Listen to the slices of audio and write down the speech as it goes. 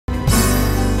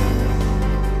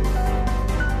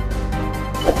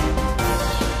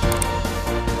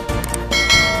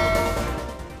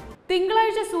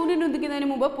സൂര്യൻ ഉദിക്കുന്നതിന്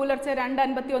മുമ്പ് പുലർച്ചെ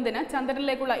 2:51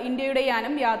 ചന്ദ്രനിലേക്കുള്ള ഇന്ത്യയുടെ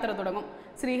യാനം യാത്ര തുടങ്ങും.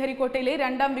 ശ്രീഹരിക്കോട്ടയിലെ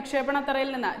രണ്ടാം വിക്ഷേപണത്തറയിൽ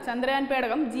നിന്ന് ചന്ദ്രയാൻ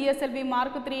പേടകം GSLV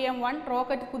Mark 3M1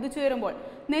 റോക്കറ്റ് കുതിച്ചുയരുമ്പോൾ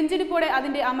നെഞ്ചിടിപ്പോടെ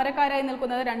അതിന്റെ അമരക്കാരായി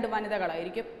നിൽക്കുന്നത് 2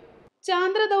 വനിതകളായിരിക്കും.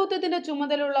 ചാന്ദ്ര ദൗത്യത്തിന്റെ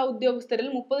ചുമതലയുള്ള ഉദ്യോഗസ്ഥരിൽ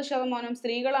 30%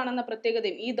 സ്ത്രീകളാണെന്ന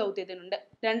പ്രത്യേകതയും ഈ ദൗത്യത്തിനുണ്ട്.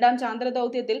 രണ്ടാം ചാന്ദ്ര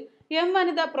ദൗത്യത്തിൽ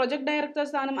വനിത പ്രൊജക്ട് ഡയറക്ടർ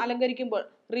സ്ഥാനം അലങ്കരിക്കുമ്പോൾ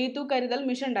റീതു കരുതൽ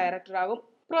മിഷൻ ഡയറക്ടറാകും.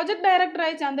 പ്രൊജക്ട്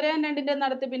ഡയറക്ടറായി ചന്ദ്രയാൻ 2ന്റെ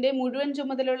നടത്തിപ്പിന്റെ മുഴുവൻ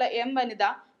ചുമതലയുള്ള വനിത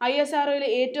ISROയിലെ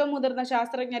ഏറ്റവും മുതിർന്ന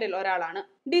ശാസ്ത്രജ്ഞരിൽ ഒരാളാണ്.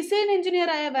 ഡിസൈൻ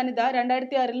എഞ്ചിനീയറായ വനിത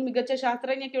 2006 മികച്ച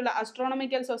ശാസ്ത്രജ്ഞയ്ക്കുള്ള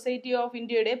ആസ്ട്രോണമിക്കൽ സൊസൈറ്റി ഓഫ്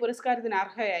ഇന്ത്യയുടെ പുരസ്കാരത്തിന്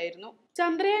അർഹയായിരുന്നു.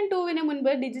 ചന്ദ്രയാൻ 2വിന്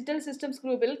മുൻപ് ഡിജിറ്റൽ സിസ്റ്റംസ്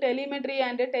ഗ്രൂപ്പിൽ ടെലിമെട്രി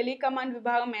ആൻഡ് ടെലികമാൻഡ്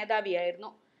വിഭാഗം മേധാവിയായിരുന്നു.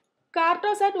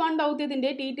 കാർട്ടോസാറ്റ് 1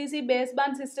 ദൗത്യത്തിന്റെ TTC ബേസ്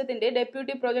ബാൻഡ് സിസ്റ്റത്തിന്റെ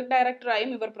ഡെപ്യൂട്ടി പ്രൊജക്ട്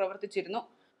ഡയറക്ടറായും ഇവർ പ്രവർത്തിച്ചിരുന്നു.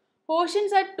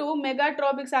 ഓഷ്യൻസാറ്റ് 2 മെഗാ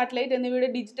ട്രോപിക് സാറ്റലൈറ്റ് എന്നിവയുടെ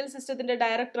ഡിജിറ്റൽ സിസ്റ്റത്തിന്റെ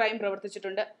ഡയറക്ടറായും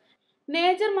പ്രവർത്തിച്ചിട്ടുണ്ട്.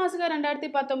 നേച്ചർ മാസിക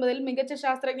 2019 മികച്ച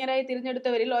ശാസ്ത്രജ്ഞരായി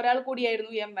തിരഞ്ഞെടുത്തവരിൽ ഒരാൾ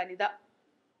കൂടിയായിരുന്നു വനിത.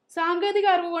 സാങ്കേതിക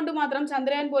അറിവുകൊണ്ട് മാത്രം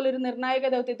ചന്ദ്രയാൻ പോലൊരു നിർണായക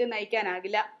ദൗത്യത്തെ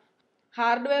നയിക്കാനാകില്ല.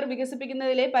 ഹാർഡ്വെയർ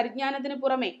വികസിപ്പിക്കുന്നതിലെ പരിജ്ഞാനത്തിന്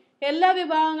പുറമെ എല്ലാ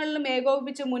വിഭാഗങ്ങളിലും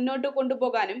ഏകോപിപ്പിച്ച് മുന്നോട്ട്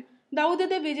കൊണ്ടുപോകാനും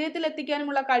ദൗത്യത്തെ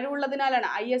വിജയത്തിലെത്തിക്കാനുമുള്ള കഴിവുള്ളതിനാലാണ്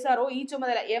ISRO ഈ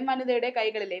ചുമതല വനിതയുടെ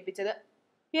കൈകളിൽ ഏൽപ്പിച്ചത്.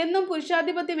 എന്നും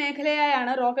പുരുഷാധിപത്യ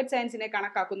മേഖലയായാണ് റോക്കറ്റ് സയൻസിനെ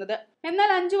കണക്കാക്കുന്നത്. എന്നാൽ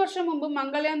 5 വർഷം മുമ്പ്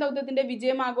മംഗൾയാൻ ദൗത്യത്തിന്റെ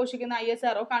വിജയം ആഘോഷിക്കുന്ന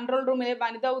ISRO കൺട്രോൾ റൂമിലെ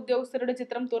വനിതാ ഉദ്യോഗസ്ഥരുടെ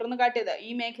ചിത്രം തുറന്നുകാട്ടിയത്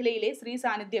ഈ മേഖലയിലെ സ്ത്രീ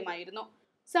സാന്നിധ്യമായിരുന്നു.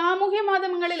 സാമൂഹ്യ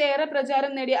മാധ്യമങ്ങളിൽ ഏറെ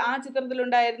പ്രചാരം നേടിയ ആ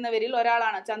ചിത്രത്തിലുണ്ടായിരുന്നവരിൽ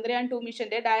ഒരാളാണ് ചന്ദ്രയാൻ 2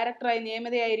 മിഷന്റെ ഡയറക്ടറായി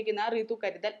നിയമിതയായിരിക്കുന്ന റീതു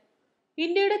കരുതൽ.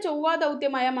 ഇന്ത്യയുടെ ചൊവ്വ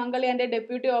ദൗത്യമായ മംഗൾയാന്റെ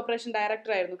ഡെപ്യൂട്ടി ഓപ്പറേഷൻ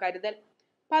ഡയറക്ടറായിരുന്നു കരുതൽ.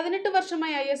 18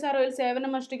 വർഷമായി ISROയിൽ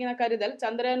സേവനമനുഷ്ഠിക്കുന്ന കരുതൽ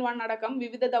ചന്ദ്രയാൻ 1 അടക്കം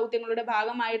വിവിധ ദൗത്യങ്ങളുടെ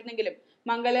ഭാഗമായിരുന്നെങ്കിലും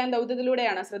മംഗൾയാൻ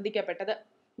ദൗത്യത്തിലൂടെയാണ് ശ്രദ്ധിക്കപ്പെട്ടത്.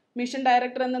 മിഷൻ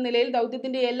ഡയറക്ടർ എന്ന നിലയിൽ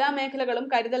ദൗത്യത്തിന്റെ എല്ലാ മേഖലകളും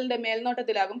കരുതലിന്റെ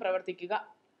മേൽനോട്ടത്തിലാകും പ്രവർത്തിക്കുക.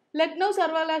 ലക്നൌ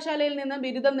സർവകലാശാലയിൽ നിന്ന്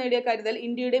ബിരുദം നേടിയ കരുതൽ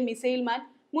ഇന്ത്യയുടെ മിസൈൽ മാൻ,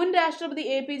 മുൻ രാഷ്ട്രപതി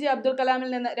APJ അബ്ദുൽ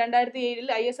കലാമിൽ നിന്ന്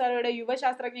 2007 ISROയുടെ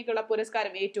യുവശാസ്ത്രജ്ഞയ്ക്കുള്ള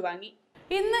പുരസ്കാരം ഏറ്റുവാങ്ങി.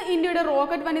 ഇന്ന് ഇന്ത്യയുടെ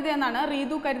റോക്കറ്റ് വനിത എന്നാണ്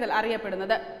റീതു കരുതൽ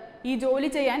അറിയപ്പെടുന്നത്. ഈ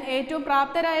ജോലി ചെയ്യാൻ ഏറ്റവും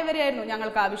പ്രാപ്തരായവരെയായിരുന്നു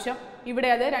ഞങ്ങൾക്ക് ആവശ്യം. ഇവിടെ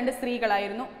അത് 2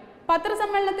 സ്ത്രീകളായിരുന്നു.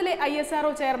 പത്രസമ്മേളനത്തിലെ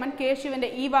ISRO ചെയർമാൻ K. ശിവന്റെ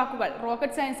ഈ വാക്കുകൾ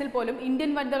റോക്കറ്റ് സയൻസിൽ പോലും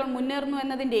ഇന്ത്യൻ വനിതകൾ മുന്നേറുന്നു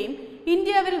എന്നതിന്റെയും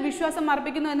ഇന്ത്യ അവരിൽ വിശ്വാസം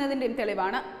അർപ്പിക്കുന്നു എന്നതിന്റെയും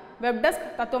തെളിവാണ്. Web desk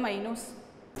Tatwamayi news.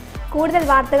 കൂടുതൽ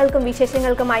വാർത്തകൾക്കും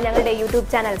വിശേഷങ്ങൾക്കുമായി ഞങ്ങളുടെ YouTube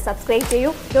ചാനൽ സബ്സ്ക്രൈബ്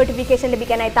ചെയ്യൂ. നോട്ടിഫിക്കേഷൻ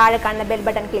ലഭിക്കാനായി താഴെ കാണുന്ന ബെൽ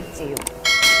ബട്ടൺ ക്ലിക്ക് ചെയ്യൂ.